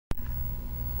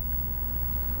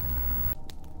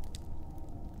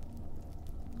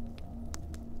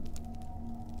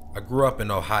I grew up in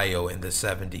Ohio in the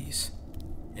 70s,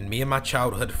 and me and my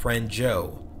childhood friend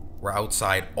Joe were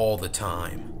outside all the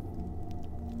time.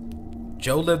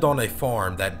 Joe lived on a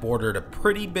farm that bordered a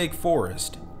pretty big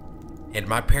forest, and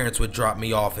my parents would drop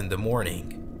me off in the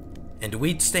morning, and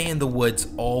we'd stay in the woods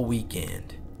all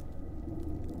weekend.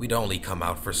 We'd only come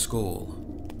out for school.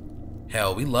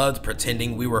 Hell, we loved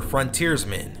pretending we were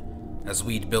frontiersmen, as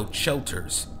we'd build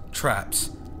shelters,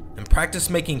 traps, and practice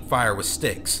making fire with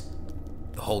sticks,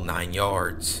 the whole 9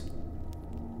 yards.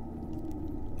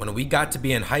 When we got to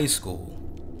be in high school,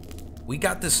 we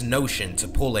got this notion to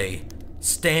pull a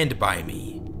Stand By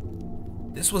Me.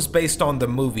 This was based on the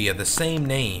movie of the same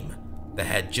name that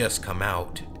had just come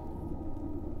out.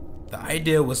 The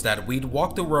idea was that we'd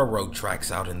walk the railroad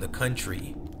tracks out in the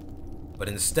country, but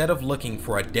instead of looking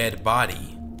for a dead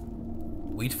body,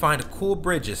 we'd find cool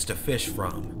bridges to fish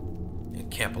from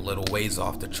and camp a little ways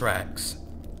off the tracks.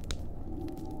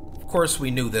 Of course,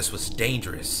 we knew this was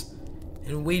dangerous,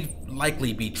 and we'd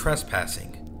likely be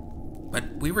trespassing,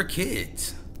 but we were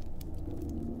kids.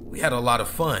 We had a lot of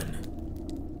fun.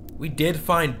 We did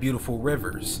find beautiful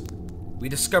rivers. We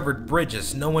discovered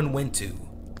bridges no one went to.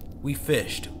 We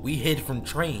fished. We hid from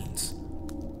trains.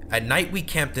 At night, we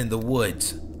camped in the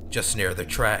woods just near the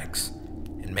tracks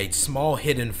and made small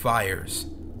hidden fires.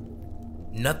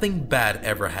 Nothing bad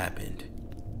ever happened.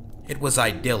 It was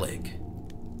idyllic.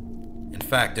 In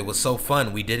fact, it was so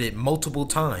fun we did it multiple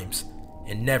times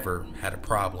and never had a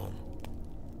problem.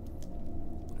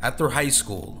 After high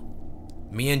school,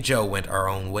 me and Joe went our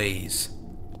own ways.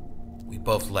 We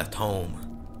both left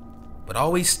home, but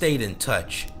always stayed in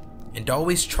touch and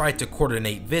always tried to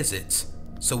coordinate visits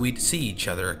so we'd see each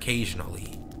other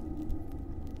occasionally.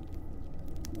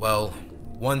 Well,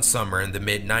 one summer in the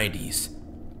mid-90s,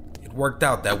 it worked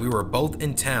out that we were both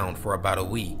in town for about a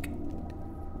week.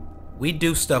 We'd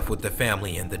do stuff with the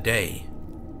family in the day,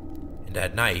 and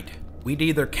at night, we'd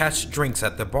either catch drinks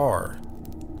at the bar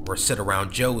or sit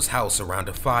around Joe's house around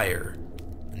a fire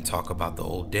and talk about the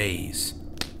old days.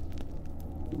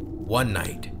 One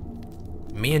night,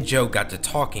 me and Joe got to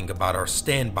talking about our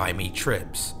Stand By Me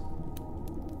trips.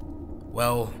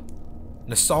 Well,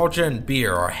 nostalgia and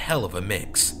beer are a hell of a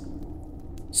mix.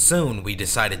 Soon we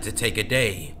decided to take a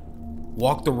day,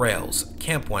 walk the rails,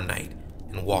 camp one night,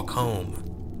 and walk home.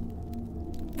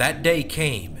 That day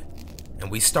came,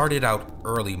 and we started out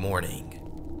early morning.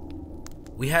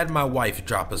 We had my wife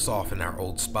drop us off in our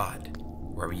old spot,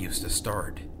 where we used to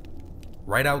start,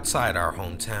 right outside our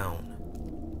hometown.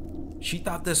 She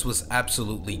thought this was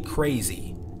absolutely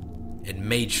crazy and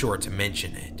made sure to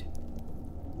mention it.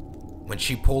 When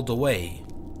she pulled away,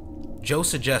 Joe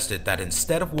suggested that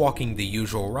instead of walking the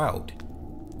usual route,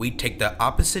 we'd take the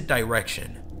opposite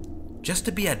direction, just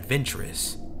to be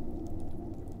adventurous.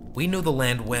 We knew the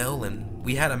land well and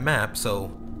we had a map,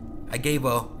 so I gave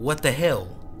a "what the hell"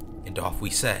 and off we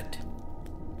set.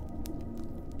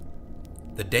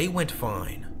 The day went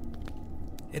fine.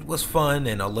 It was fun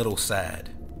and a little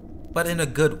sad, but in a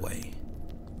good way.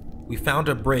 We found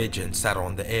a bridge and sat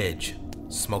on the edge,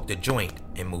 smoked a joint,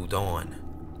 and moved on.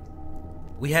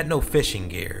 We had no fishing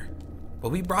gear, but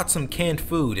we brought some canned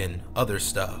food and other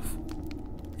stuff.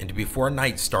 And before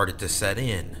night started to set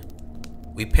in,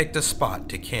 we picked a spot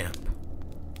to camp.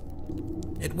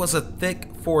 It was a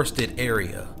thick, forested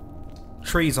area,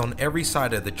 trees on every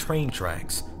side of the train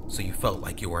tracks, so you felt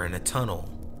like you were in a tunnel.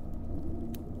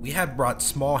 We had brought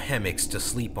small hammocks to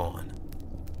sleep on,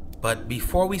 but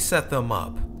before we set them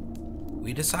up,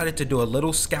 we decided to do a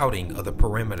little scouting of the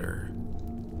perimeter.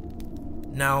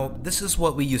 Now, this is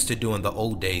what we used to do in the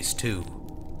old days too.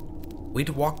 We'd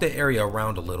walk the area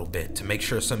around a little bit to make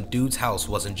sure some dude's house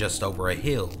wasn't just over a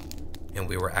hill and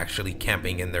we were actually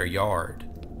camping in their yard.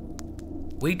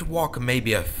 We'd walk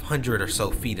maybe 100 or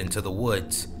so feet into the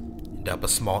woods and up a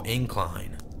small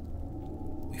incline.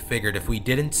 We figured if we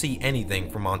didn't see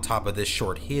anything from on top of this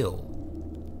short hill,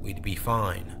 we'd be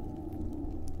fine.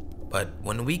 But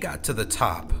when we got to the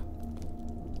top,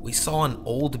 we saw an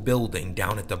old building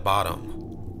down at the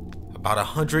bottom, about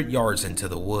 100 yards into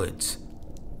the woods.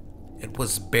 It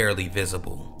was barely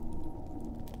visible.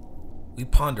 We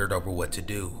pondered over what to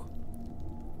do.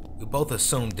 We both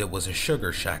assumed it was a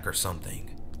sugar shack or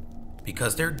something,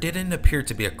 because there didn't appear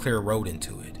to be a clear road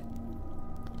into it.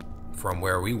 From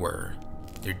where we were,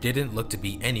 there didn't look to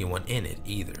be anyone in it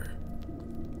either.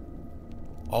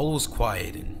 All was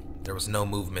quiet and there was no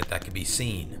movement that could be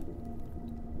seen,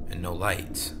 and no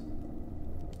lights.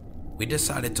 We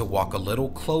decided to walk a little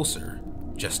closer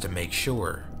just to make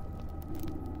sure.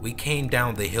 We came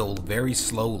down the hill very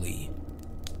slowly,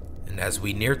 and as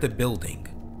we neared the building,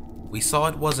 we saw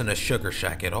it wasn't a sugar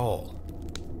shack at all.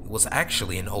 It was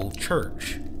actually an old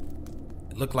church.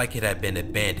 It looked like it had been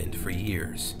abandoned for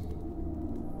years.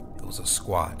 It was a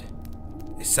squat,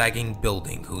 a sagging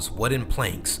building whose wooden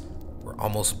planks were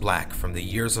almost black from the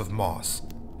years of moss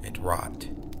and rot.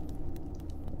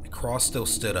 The cross still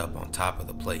stood up on top of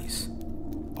the place,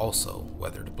 also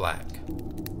weathered black.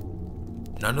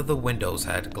 None of the windows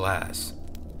had glass,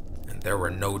 and there were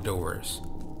no doors,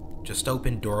 just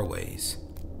open doorways.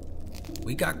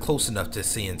 We got close enough to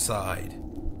see inside.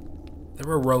 There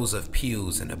were rows of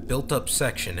pews and a built-up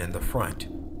section in the front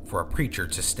for a preacher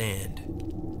to stand.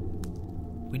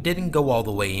 We didn't go all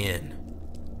the way in.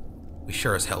 We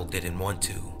sure as hell didn't want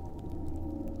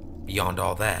to. Beyond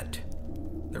all that,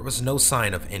 there was no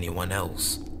sign of anyone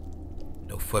else.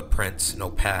 No footprints,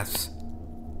 no paths,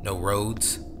 no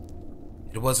roads.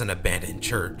 It was an abandoned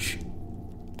church.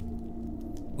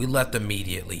 We left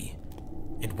immediately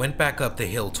and went back up the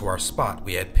hill to our spot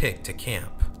we had picked to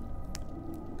camp.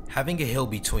 Having a hill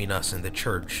between us and the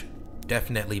church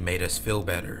definitely made us feel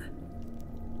better,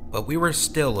 but we were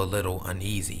still a little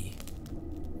uneasy.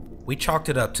 We chalked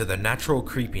it up to the natural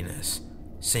creepiness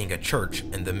seeing a church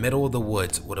in the middle of the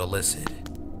woods would elicit.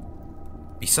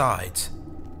 Besides,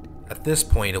 at this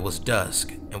point it was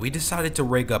dusk and we decided to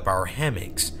rig up our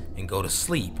hammocks and go to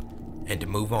sleep and to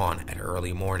move on at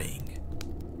early morning.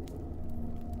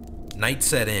 Night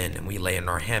set in and we lay in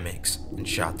our hammocks and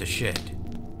shot the shit.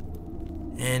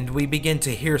 And we began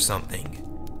to hear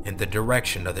something in the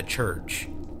direction of the church.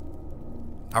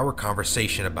 Our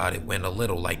conversation about it went a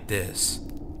little like this.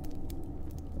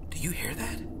 Do you hear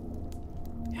that?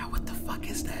 Yeah, what the fuck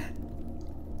is that?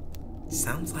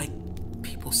 Sounds like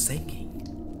people singing.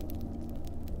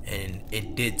 And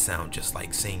it did sound just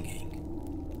like singing.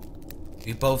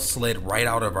 We both slid right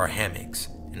out of our hammocks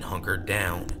and hunkered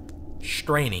down,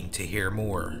 straining to hear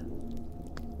more.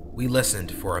 We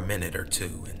listened for a minute or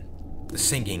two and the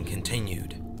singing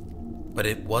continued, but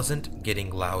it wasn't getting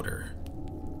louder.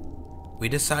 We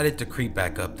decided to creep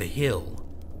back up the hill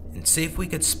and see if we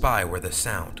could spy where the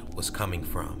sound was coming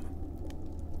from.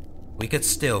 We could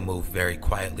still move very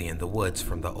quietly in the woods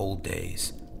from the old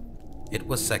days. It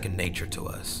was second nature to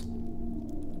us.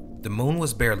 The moon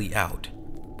was barely out,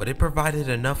 but it provided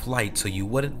enough light so you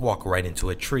wouldn't walk right into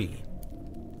a tree.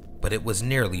 But it was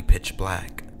nearly pitch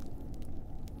black.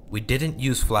 We didn't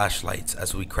use flashlights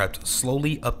as we crept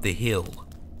slowly up the hill,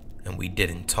 and we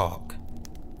didn't talk.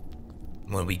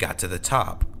 When we got to the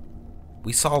top,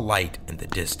 we saw light in the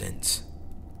distance.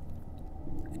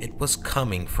 It was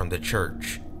coming from the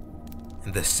church,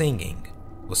 and the singing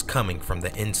was coming from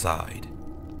the inside.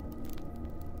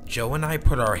 Joe and I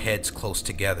put our heads close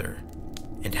together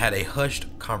and had a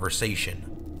hushed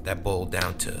conversation that boiled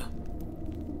down to,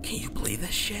 "Can you believe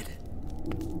this shit?"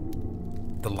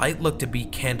 The light looked to be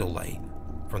candlelight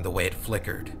from the way it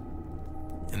flickered,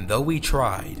 and though we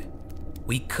tried,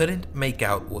 we couldn't make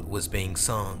out what was being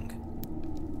sung.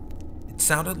 It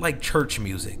sounded like church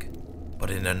music,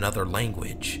 but in another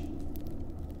language.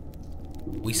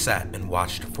 We sat and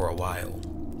watched for a while,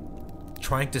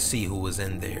 trying to see who was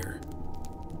in there,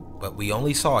 but we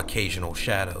only saw occasional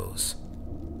shadows.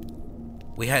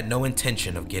 We had no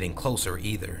intention of getting closer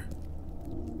either.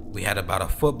 We had about a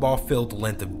football field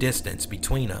length of distance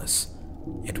between us,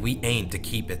 and we aimed to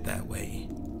keep it that way.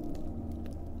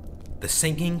 The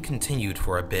singing continued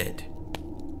for a bit,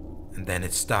 and then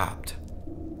it stopped.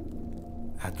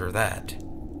 After that,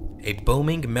 a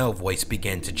booming male voice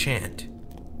began to chant.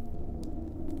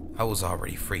 I was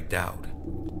already freaked out,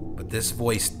 but this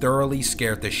voice thoroughly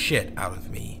scared the shit out of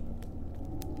me.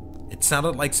 It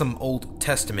sounded like some Old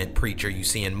Testament preacher you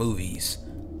see in movies,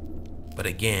 but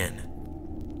again,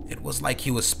 it was like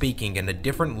he was speaking in a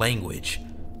different language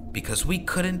because we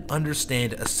couldn't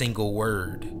understand a single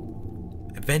word.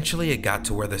 Eventually it got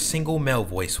to where the single male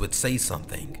voice would say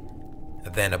something,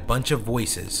 and then a bunch of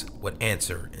voices would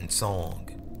answer in song.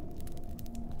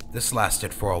 This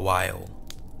lasted for a while,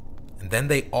 and then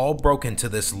they all broke into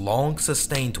this long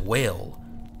sustained wail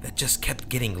that just kept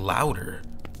getting louder.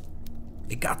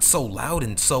 It got so loud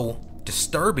and so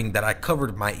disturbing that I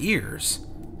covered my ears,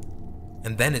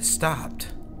 and then it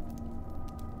stopped.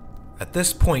 At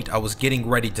this point I was getting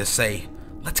ready to say,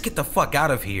 "Let's get the fuck out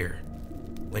of here,"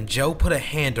 when Joe put a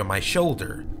hand on my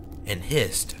shoulder and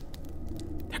hissed,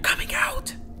 "They're coming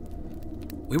out."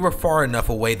 We were far enough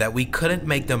away that we couldn't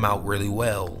make them out really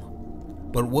well,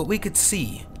 but what we could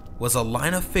see was a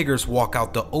line of figures walk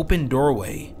out the open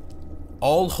doorway,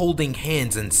 all holding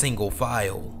hands in single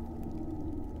file.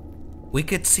 We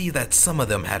could see that some of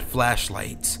them had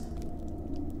flashlights.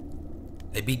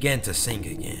 They began to sing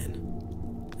again,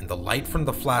 and the light from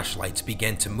the flashlights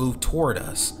began to move toward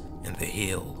us in the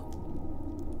hill.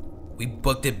 We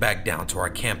booked it back down to our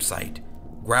campsite,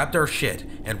 grabbed our shit,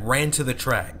 and ran to the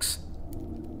tracks.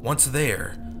 Once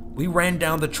there, we ran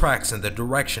down the tracks in the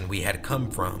direction we had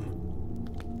come from.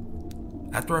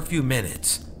 After a few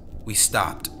minutes, we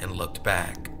stopped and looked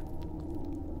back.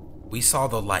 We saw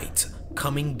the lights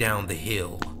coming down the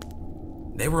hill.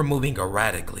 They were moving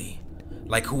erratically,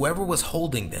 like whoever was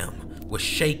holding them was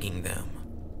shaking them.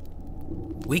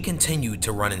 We continued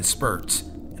to run in spurts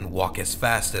and walk as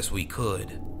fast as we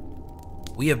could.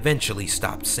 We eventually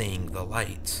stopped seeing the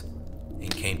lights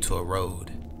and came to a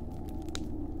road.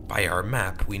 By our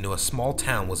map, we knew a small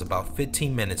town was about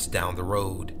 15 minutes down the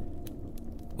road.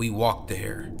 We walked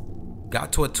there,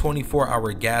 got to a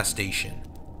 24-hour gas station,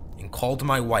 and called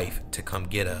my wife to come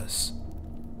get us.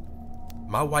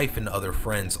 My wife and other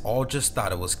friends all just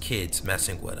thought it was kids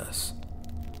messing with us.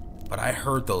 But I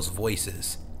heard those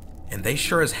voices, and they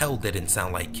sure as hell didn't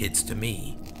sound like kids to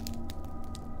me.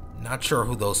 Not sure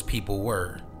who those people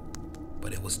were,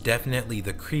 but it was definitely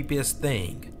the creepiest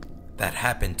thing that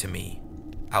happened to me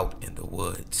out in the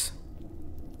woods.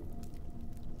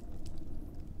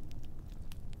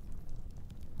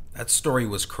 That story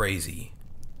was crazy.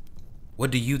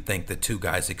 What do you think the two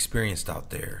guys experienced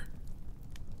out there?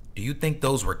 Do you think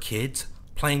those were kids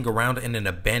playing around in an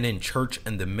abandoned church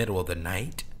in the middle of the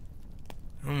night?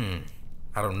 I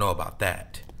don't know about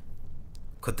that.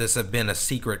 Could this have been a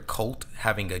secret cult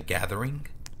having a gathering?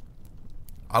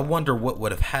 I wonder what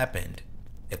would have happened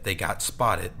if they got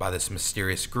spotted by this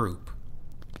mysterious group.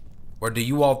 Or do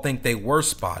you all think they were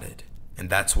spotted and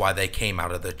that's why they came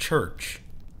out of the church?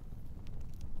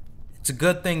 It's a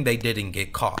good thing they didn't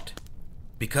get caught,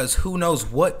 because who knows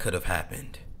what could have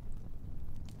happened.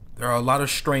 There are a lot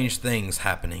of strange things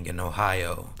happening in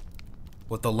Ohio,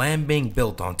 with the land being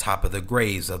built on top of the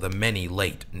graves of the many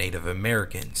late Native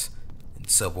Americans and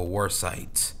Civil War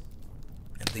sites,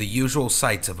 and the usual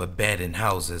sites of abandoned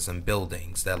houses and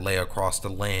buildings that lay across the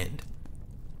land.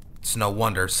 It's no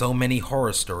wonder so many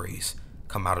horror stories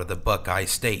come out of the Buckeye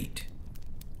State.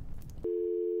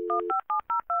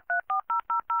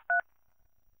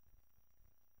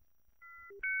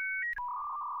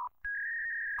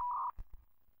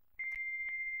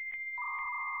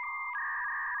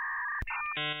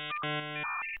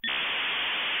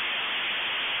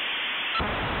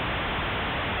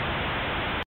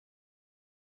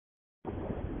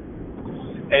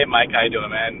 Hey Mike, how you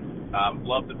doing, man?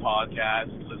 Love the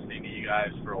podcast, listening to you guys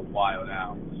for a while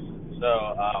now. So,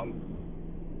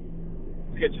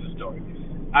 let's get to the story.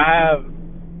 I have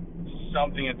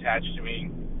something attached to me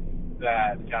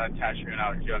that got attached to me when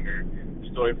I was younger.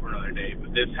 Story for another day,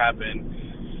 but this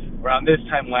happened around this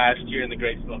time last year in the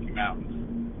Great Smoky Mountains.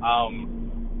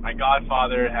 My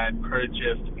godfather had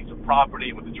purchased a piece of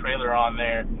property with a trailer on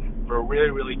there for really,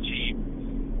 really cheap,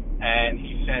 and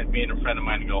he sent me and a friend of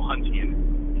mine to go hunting in it.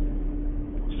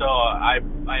 So I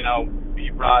know he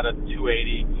brought a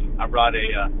 280. I brought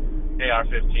a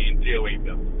AR-15 308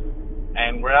 build,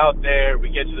 and we're out there. We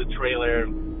get to the trailer.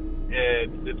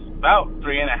 It's about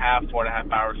 4.5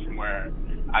 hours from where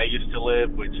I used to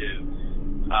live, which is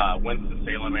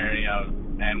Winston-Salem area,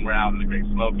 and we're out in the Great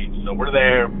Smokies. So we're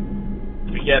there.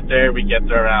 We get there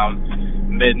around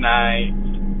midnight,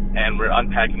 and we're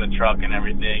unpacking the truck and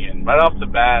everything. And right off the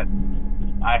bat,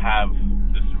 I have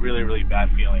this really, really bad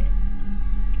feeling.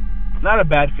 Not a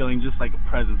bad feeling, just like a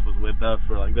presence was with us,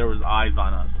 or like there was eyes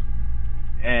on us.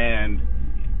 And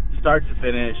start to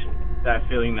finish, that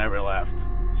feeling never left.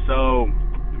 So,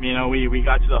 you know, we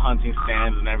got to the hunting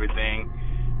stands and everything,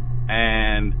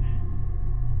 and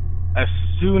as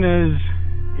soon as,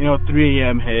 3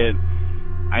 a.m. hit,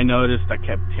 I noticed I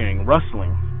kept hearing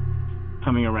rustling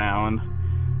coming around,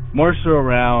 more so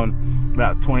around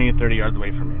about 20 or 30 yards away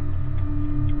from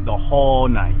me. The whole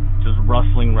night, just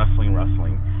rustling.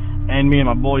 And me and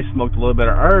my boys smoked a little bit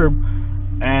of herb,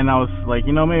 and I was like,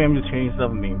 maybe I'm just hearing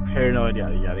stuff and being paranoid,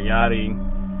 yada, yada, yada.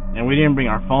 And we didn't bring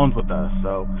our phones with us,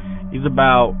 so he's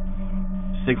about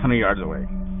 600 yards away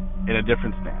in a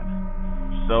different stand.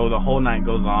 So the whole night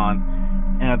goes on,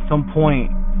 and at some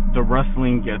point, the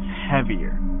rustling gets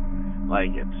heavier.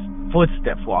 Like, it's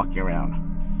footsteps walking around.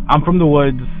 I'm from the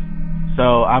woods,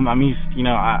 so I'm used,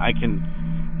 I can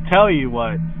tell you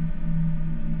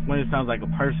when it sounds like a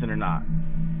person or not.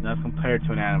 That's compared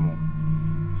to an animal.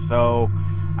 So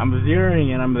I'm zeroing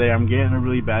in, I'm there, I'm getting a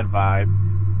really bad vibe,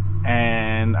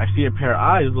 and I see a pair of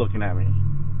eyes looking at me.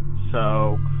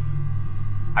 So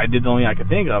I did the only I could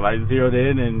think of. I zeroed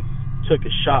in and took a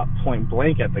shot point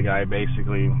blank at the guy,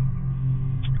 basically,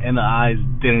 and the eyes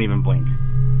didn't even blink.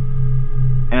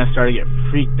 And I started to get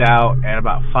freaked out, and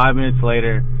about 5 minutes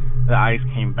later, the eyes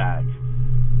came back.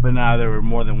 But now there were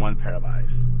more than one pair of eyes.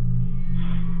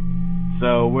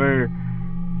 So we're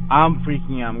I'm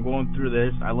freaking out. I'm going through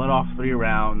this. I let off 3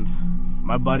 rounds.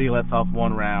 My buddy lets off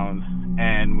 1 round,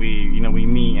 and we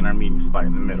meet in our meeting spot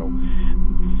in the middle.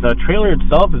 The trailer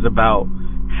itself is about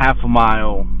half a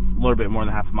mile, a little bit more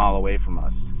than half a mile away from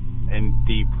us, in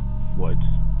deep woods.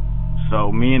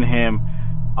 So me and him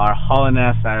are hauling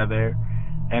ass out of there,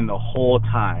 and the whole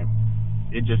time,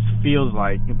 it just feels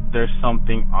like there's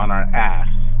something on our ass.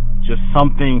 Just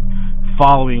something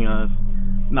following us,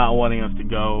 not wanting us to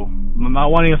go, not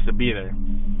wanting us to be there.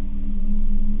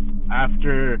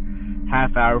 After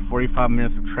half hour, 45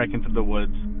 minutes of trekking through the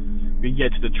woods, we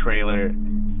get to the trailer,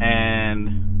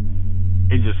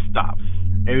 and it just stops.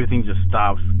 Everything just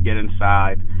stops. Get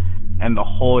inside, and the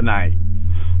whole night,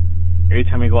 every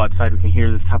time we go outside, we can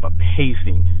hear this type of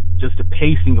pacing, just a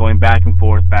pacing going back and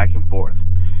forth, back and forth.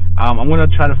 I'm gonna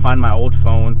try to find my old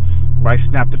phone where I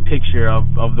snapped a picture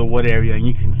of the wood area, and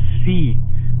you can see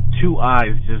 2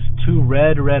 eyes, just 2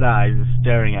 red eyes, just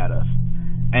staring at us.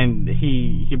 And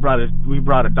we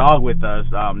brought a dog with us,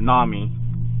 Nami,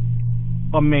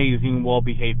 amazing,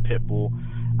 well-behaved pit bull.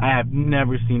 I have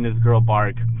never seen this girl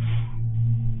bark.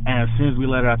 And as soon as we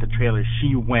let her out the trailer,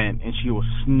 she went, and she was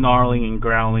snarling and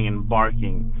growling and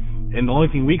barking. And the only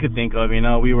thing we could think of,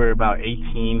 we were about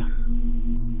 18.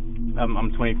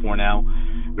 I'm 24 now.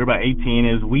 We were about 18.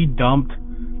 Is we dumped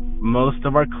most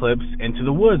of our clips into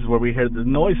the woods where we heard the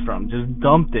noise from. Just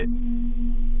dumped it.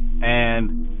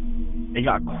 And it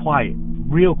got quiet,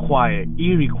 real quiet,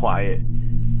 eerie quiet.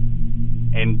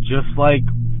 And just like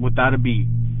without a beat,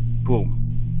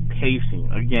 boom, pacing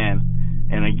again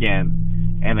and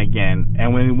again and again.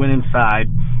 And when we went inside,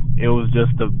 it was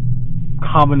just a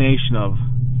combination of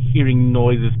hearing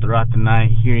noises throughout the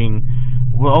night,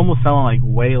 what almost sounded like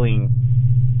wailing.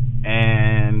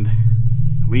 And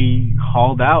we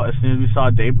hauled out. As soon as we saw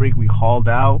daybreak, we hauled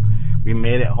out. We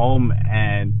made it home,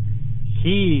 and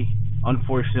he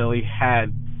unfortunately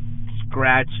had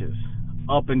scratches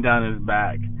up and down his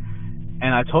back.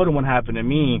 And I told him what happened to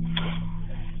me,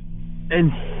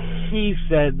 and he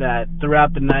said that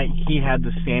throughout the night he had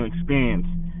the same experience,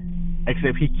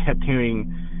 except he kept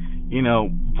hearing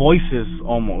voices,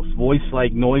 almost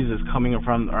voice-like noises coming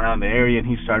from around the area, and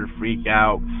he started to freak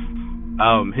out.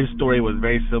 His story was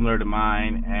very similar to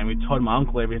mine, and we told my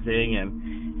uncle everything,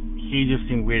 and he just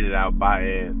seemed weirded out by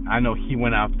it. I know he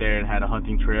went out there and had a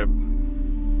hunting trip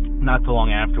not too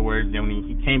long afterwards. Then when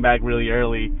he came back really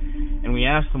early, and we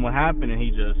asked him what happened, and he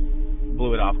just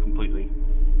blew it off completely.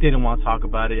 Didn't want to talk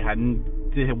about it.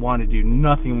 Didn't want to do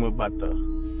nothing about the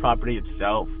property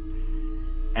itself.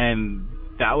 And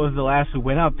that was the last we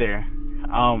went out there.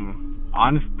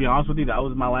 Be honest with you, that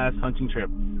was my last hunting trip.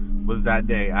 Was that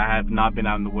day. I have not been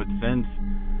out in the woods since.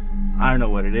 I don't know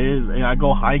what it is. I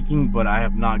go hiking, but I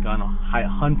have not gone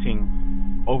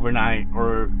hunting overnight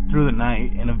or through the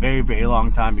night in a very, very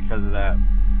long time because of that.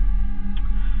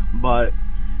 But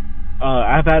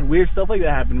I've had weird stuff like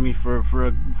that happen to me for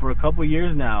a couple of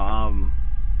years now.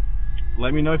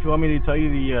 Let me know if you want me to tell you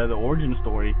the origin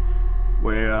story,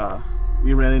 where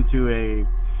we ran into a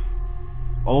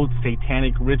old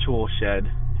satanic ritual shed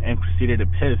and proceeded to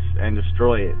piss and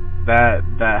destroy it. That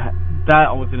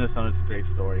was in its own, it's a great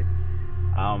story.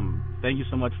 Thank you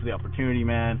so much for the opportunity,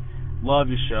 man. Love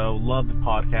your show, love the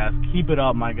podcast. Keep it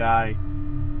up, my guy.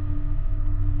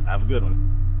 Have a good one.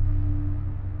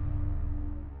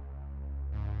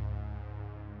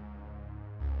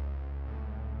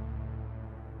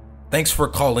 Thanks for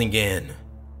calling in.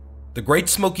 The Great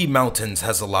Smoky Mountains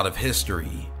has a lot of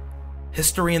history.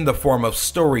 History in the form of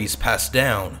stories passed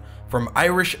down from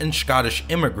Irish and Scottish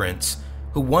immigrants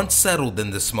who once settled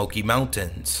in the Smoky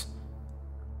Mountains.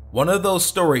 One of those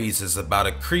stories is about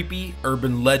a creepy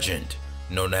urban legend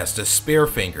known as the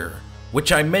Spearfinger,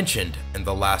 which I mentioned in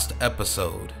the last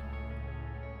episode.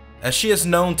 As she is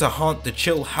known to haunt the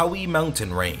Chilhowie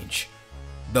mountain range,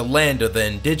 the land of the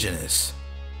indigenous,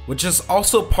 which is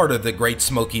also part of the Great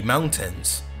Smoky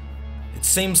Mountains, it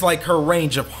seems like her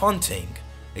range of haunting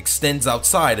extends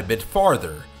outside a bit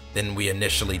farther than we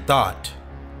initially thought.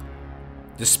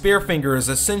 The Spearfinger is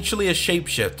essentially a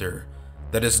shapeshifter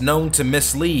that is known to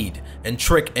mislead and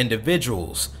trick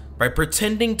individuals by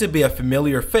pretending to be a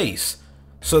familiar face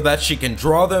so that she can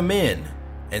draw them in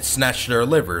and snatch their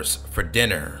livers for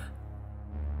dinner.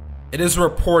 It is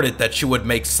reported that she would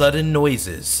make sudden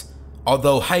noises,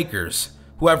 although hikers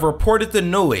who have reported the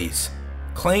noise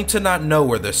claim to not know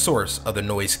where the source of the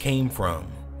noise came from.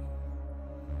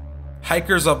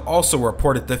 Hikers have also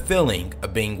reported the feeling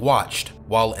of being watched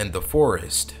while in the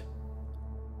forest.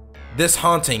 This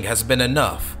haunting has been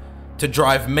enough to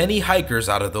drive many hikers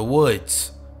out of the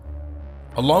woods.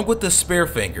 Along with the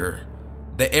Spearfinger,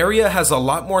 the area has a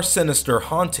lot more sinister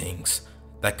hauntings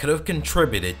that could have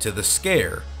contributed to the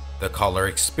scare the caller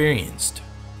experienced.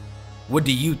 What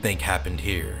do you think happened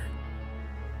here?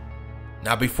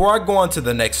 Now, before I go on to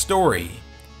the next story,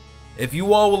 if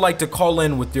you all would like to call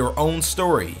in with your own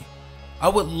story, I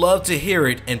would love to hear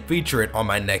it and feature it on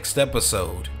my next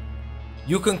episode.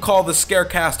 You can call the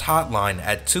SCARECAST hotline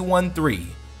at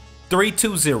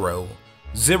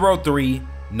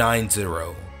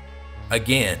 213-320-0390.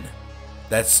 Again,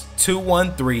 that's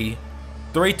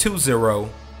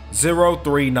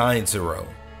 213-320-0390.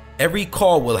 Every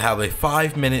call will have a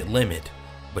 5-minute limit,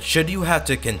 but should you have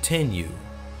to continue,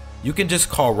 you can just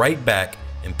call right back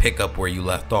and pick up where you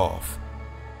left off.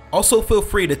 Also, feel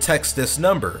free to text this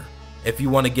number if you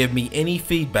want to give me any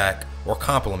feedback or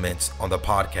compliments on the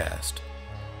podcast.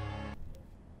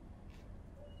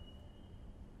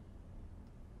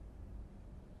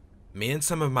 Me and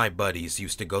some of my buddies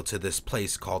used to go to this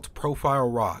place called Profile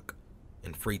Rock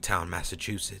in Freetown,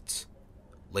 Massachusetts,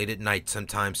 late at night,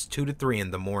 sometimes 2 to 3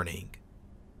 in the morning.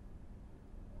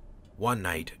 One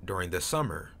night during the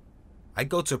summer, I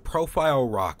go to Profile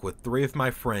Rock with 3 of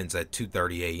my friends at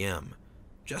 2:30 a.m.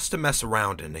 just to mess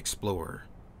around and explore.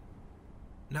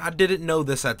 Now, I didn't know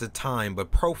this at the time,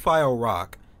 but Profile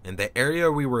Rock and the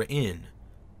area we were in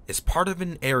is part of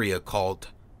an area called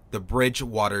the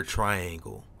Bridgewater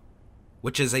Triangle,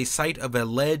 which is a site of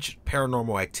alleged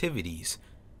paranormal activities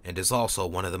and is also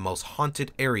one of the most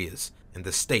haunted areas in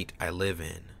the state I live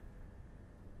in.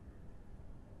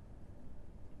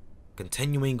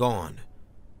 Continuing on,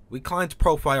 we climbed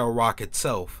Profile Rock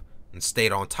itself and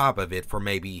stayed on top of it for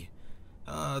maybe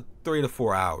 3 to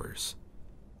 4 hours.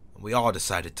 We all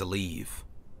decided to leave.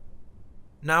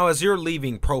 Now, as you're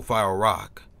leaving Profile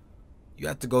Rock, you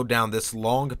have to go down this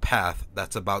long path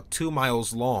that's about 2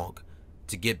 miles long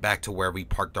to get back to where we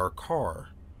parked our car.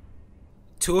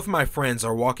 2 of my friends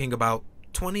are walking about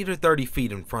 20 to 30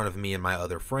 feet in front of me and my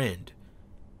other friend.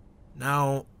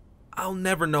 Now, I'll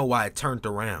never know why I turned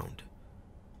around.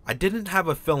 I didn't have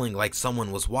a feeling like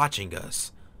someone was watching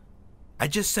us. I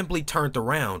just simply turned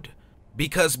around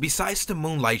because besides the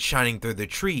moonlight shining through the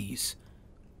trees,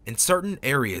 in certain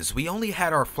areas we only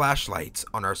had our flashlights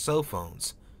on our cell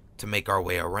phones to make our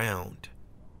way around.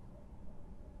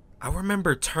 I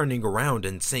remember turning around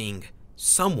and seeing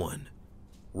someone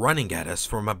running at us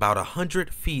from about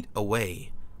 100 feet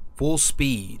away, full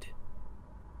speed.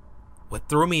 What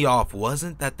threw me off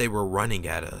wasn't that they were running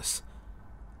at us,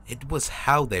 it was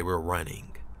how they were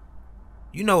running.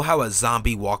 You know how a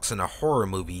zombie walks in a horror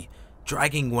movie,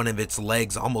 dragging one of its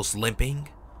legs almost limping?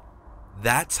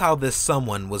 That's how this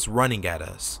someone was running at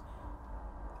us.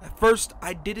 At first,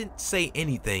 I didn't say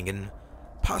anything and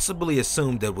possibly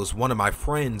assumed it was one of my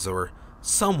friends or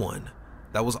someone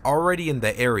that was already in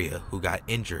the area who got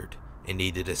injured and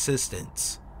needed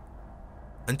assistance.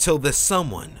 Until this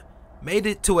someone made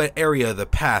it to an area of the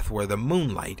path where the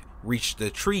moonlight reached the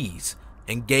trees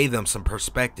and gave them some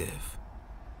perspective.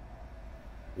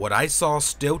 What I saw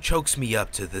still chokes me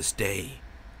up to this day.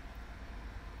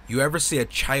 You ever see a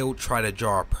child try to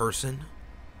draw a person?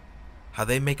 How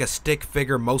they make a stick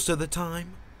figure most of the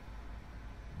time?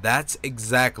 That's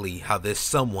exactly how this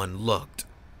someone looked.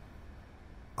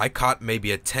 I caught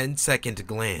maybe a 10-second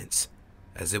glance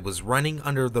as it was running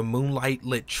under the moonlight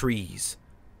lit trees,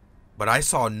 but I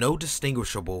saw no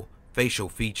distinguishable facial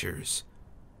features,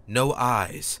 no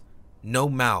eyes, no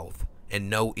mouth, and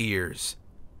no ears.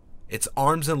 Its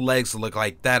arms and legs looked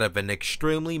like that of an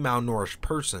extremely malnourished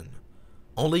person,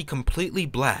 only completely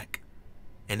black,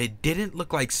 and it didn't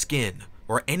look like skin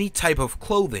or any type of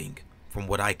clothing from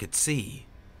what I could see.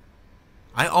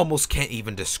 I almost can't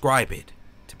even describe it,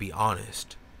 to be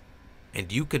honest,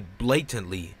 and you could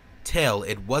blatantly tell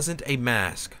it wasn't a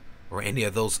mask or any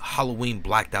of those Halloween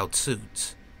blacked out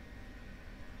suits.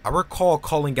 I recall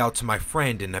calling out to my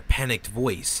friend in a panicked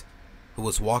voice who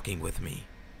was walking with me,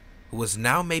 who was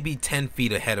now maybe 10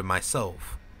 feet ahead of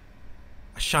myself.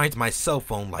 I shined my cell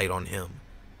phone light on him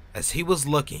as he was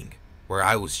looking where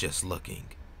I was just looking,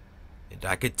 and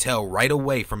I could tell right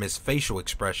away from his facial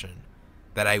expression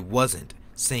that I wasn't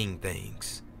seeing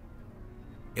things.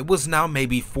 It was now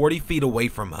maybe 40 feet away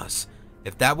from us,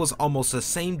 if that was almost the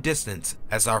same distance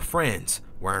as our friends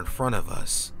were in front of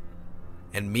us.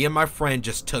 And me and my friend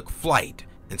just took flight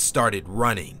and started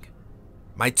running.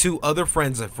 My 2 other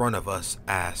friends in front of us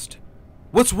asked,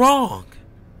 "What's wrong?"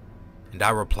 And I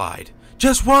replied,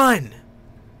 "Just run!"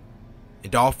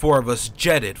 And all 4 of us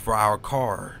jetted for our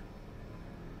car.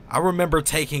 I remember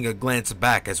taking a glance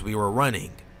back as we were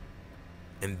running,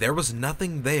 and there was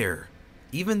nothing there,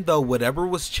 even though whatever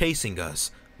was chasing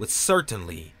us would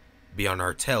certainly be on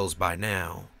our tails by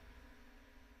now.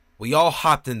 We all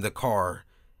hopped in the car,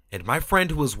 and my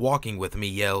friend who was walking with me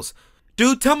yells,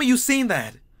 "Dude, tell me you seen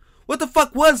that! What the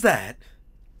fuck was that?"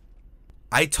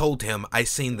 I told him I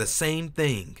seen the same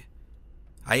thing.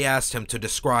 I asked him to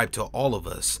describe to all of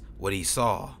us what he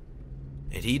saw,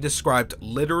 and he described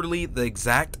literally the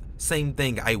exact same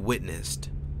thing I witnessed.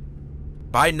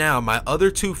 By now, my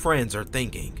other two friends are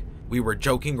thinking we were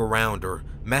joking around or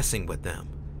messing with them,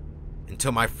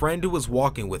 until my friend who was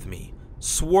walking with me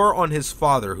swore on his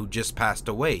father who just passed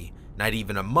away not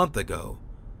even a month ago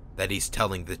that he's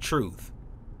telling the truth.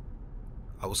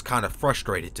 I was kind of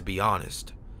frustrated, to be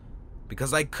honest,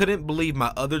 because I couldn't believe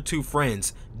my other two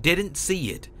friends didn't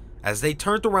see it as they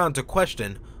turned around to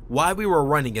question why we were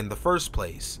running in the first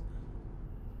place.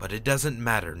 But it doesn't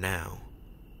matter now.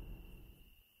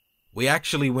 We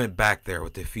actually went back there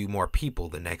with a few more people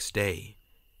the next day,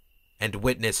 and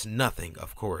witnessed nothing,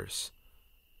 of course.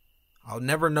 I'll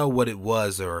never know what it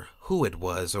was or who it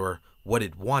was or what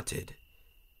it wanted,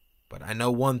 but I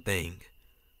know one thing.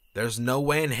 There's no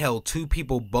way in hell two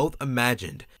people both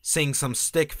imagined seeing some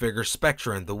stick figure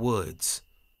spectre in the woods.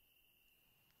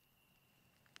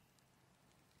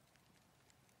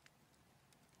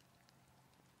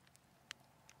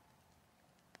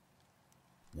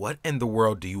 What in the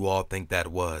world do you all think that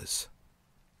was?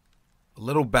 A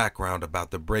little background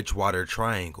about the Bridgewater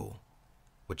Triangle,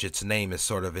 which its name is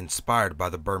sort of inspired by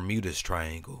the Bermuda's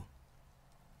Triangle.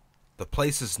 The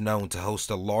place is known to host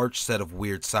a large set of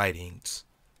weird sightings,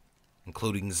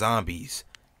 including zombies,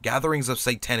 gatherings of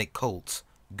satanic cults,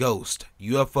 ghosts,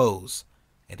 UFOs,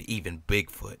 and even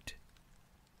Bigfoot.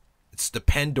 It's the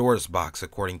Pandora's box,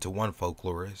 according to one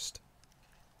folklorist.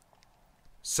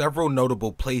 Several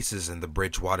notable places in the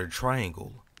Bridgewater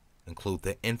Triangle include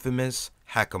the infamous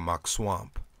Hackamock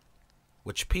Swamp,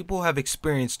 which people have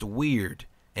experienced weird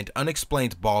and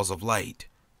unexplained balls of light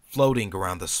floating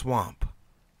around the swamp.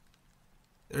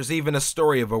 There's even a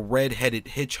story of a red-headed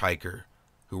hitchhiker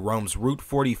who roams Route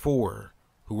 44,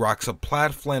 who rocks a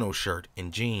plaid flannel shirt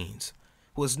and jeans,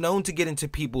 who is known to get into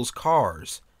people's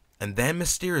cars and then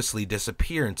mysteriously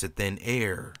disappear into thin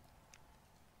air.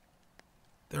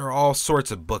 There are all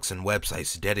sorts of books and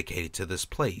websites dedicated to this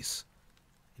place,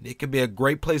 and it can be a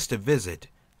great place to visit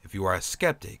if you are a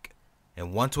skeptic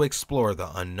and want to explore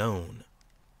the unknown.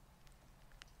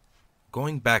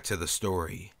 Going back to the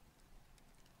story,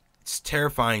 it's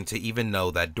terrifying to even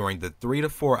know that during the 3 to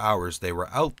 4 hours they were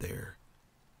out there,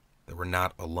 they were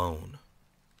not alone.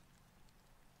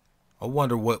 I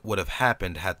wonder what would have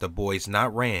happened had the boys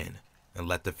not ran and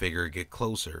let the figure get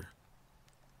closer.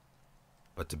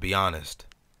 But to be honest,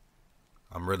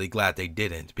 I'm really glad they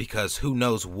didn't, because who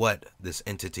knows what this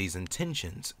entity's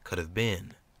intentions could have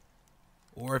been,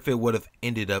 or if it would have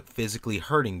ended up physically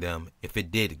hurting them if it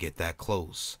did get that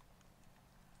close.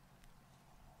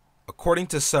 According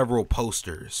to several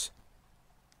posters,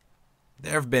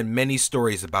 there have been many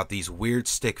stories about these weird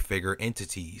stick figure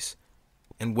entities,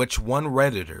 in which one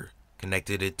Redditor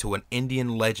connected it to an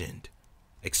Indian legend,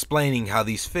 explaining how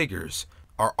these figures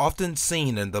are often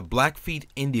seen in the Blackfeet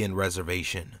Indian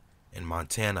Reservation in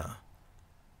Montana,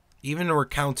 even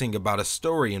recounting about a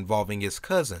story involving his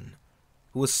cousin,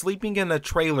 who was sleeping in a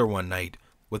trailer one night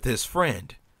with his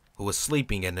friend, who was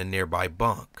sleeping in a nearby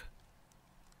bunk.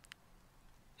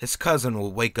 His cousin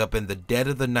would wake up in the dead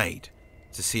of the night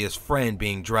to see his friend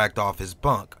being dragged off his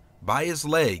bunk by his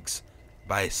legs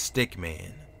by a stick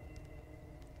man.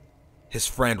 His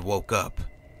friend woke up.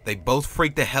 They both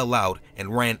freaked the hell out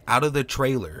and ran out of the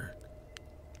trailer.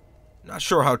 Not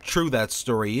sure how true that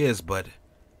story is, but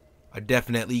I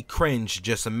definitely cringe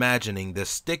just imagining this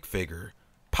stick figure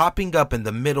popping up in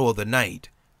the middle of the night,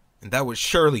 and that would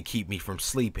surely keep me from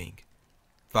sleeping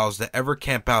if I was to ever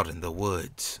camp out in the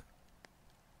woods.